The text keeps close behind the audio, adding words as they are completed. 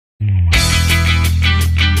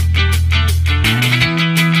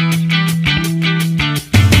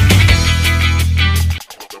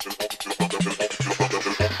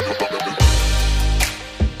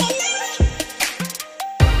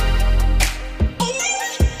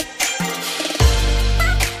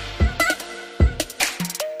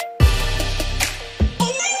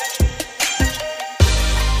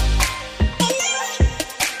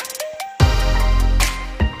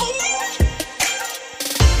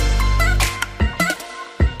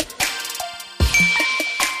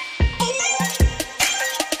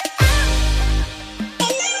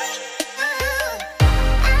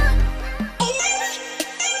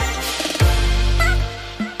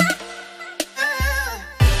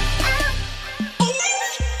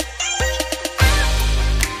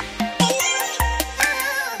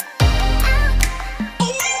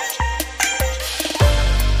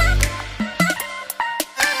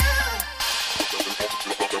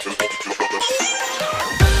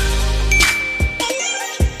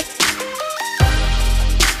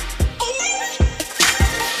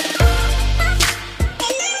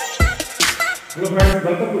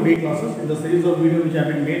welcome to day classes. In the series of videos which have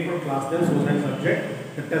been made for class 10 social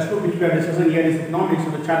subject, the textbook which we are discussing here is economics,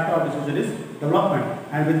 and the chapter of discussion is development.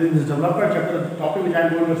 And within this development chapter, the topic which I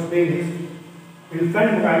am going to explain is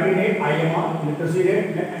infant mortality rate, IMR, literacy rate,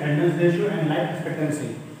 attendance ratio, and life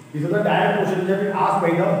expectancy. These are the direct questions that have been asked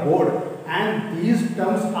by the board, and these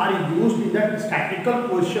terms are used in the statistical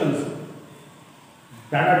questions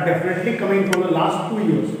that are definitely coming from the last 2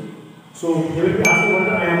 years. So they will be asking what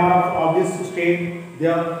the IMR of this state,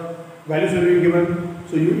 their values will be given.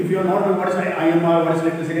 So if you are not knowing what is IMR, what is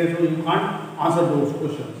electricity rate, so you can't answer those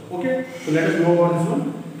questions. Okay, so let us know about this one.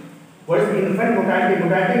 What is infant mortality?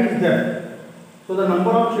 Mortality is death. So the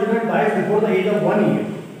number of children dies before the age of 1 year.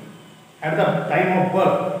 At the time of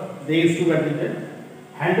birth, they used to get the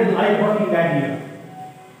handle life birth in that year.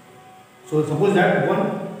 So suppose that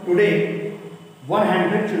today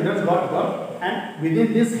 100 children got birth, and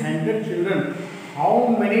within this 100 children,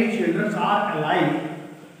 how many children are alive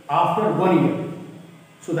after 1 year?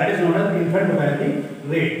 So that is known as infant mortality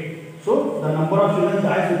rate. So the number of children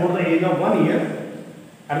dies before the age of 1 year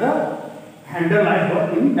at the handle life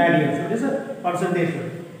birth in that year. So this is a percentage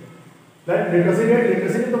rate. That literacy rate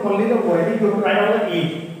is only the wording you have to write out the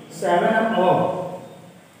age 7 and above.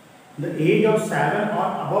 The age of 7 or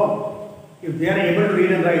above, if they are able to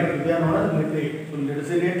read and write, if they are not as literate. So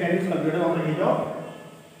literacy rate can be calculated on the age of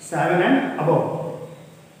 7 and above.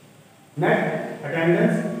 Next,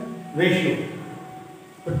 attendance ratio.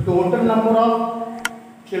 The total number of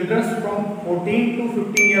children from 14 to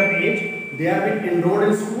 15 years of age, they have been enrolled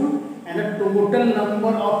in school, and the total number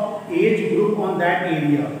of age group on that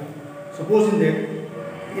area. Suppose in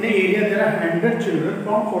an area there are 100 children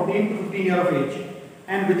from 14 to 15 years of age,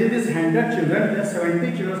 and within this 100 children, there are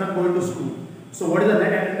 70 children are going to school. So what is the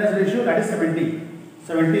net attendance ratio? That is 70.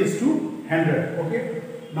 70 is to 100. Okay.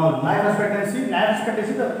 Now life expectancy. Life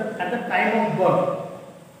expectancy at the time of birth.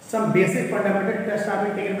 Some basic fundamental tests are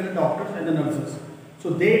being taken by the doctors and the nurses. So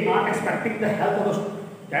they are expecting the health of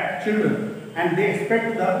that children, and they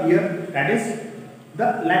expect the year, that is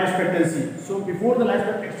the life expectancy. So before the life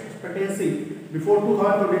expectancy, before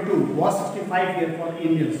 2022 was 65 years for the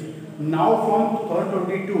Indians. Now from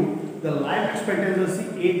 2022, the life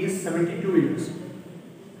expectancy age is 72 years.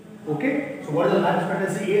 Okay, so what is the life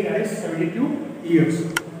expectancy age? That is 72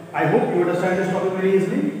 years. I hope you understand this topic very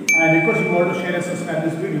easily, and I request you all to share and subscribe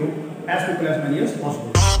this video as quickly as many as possible.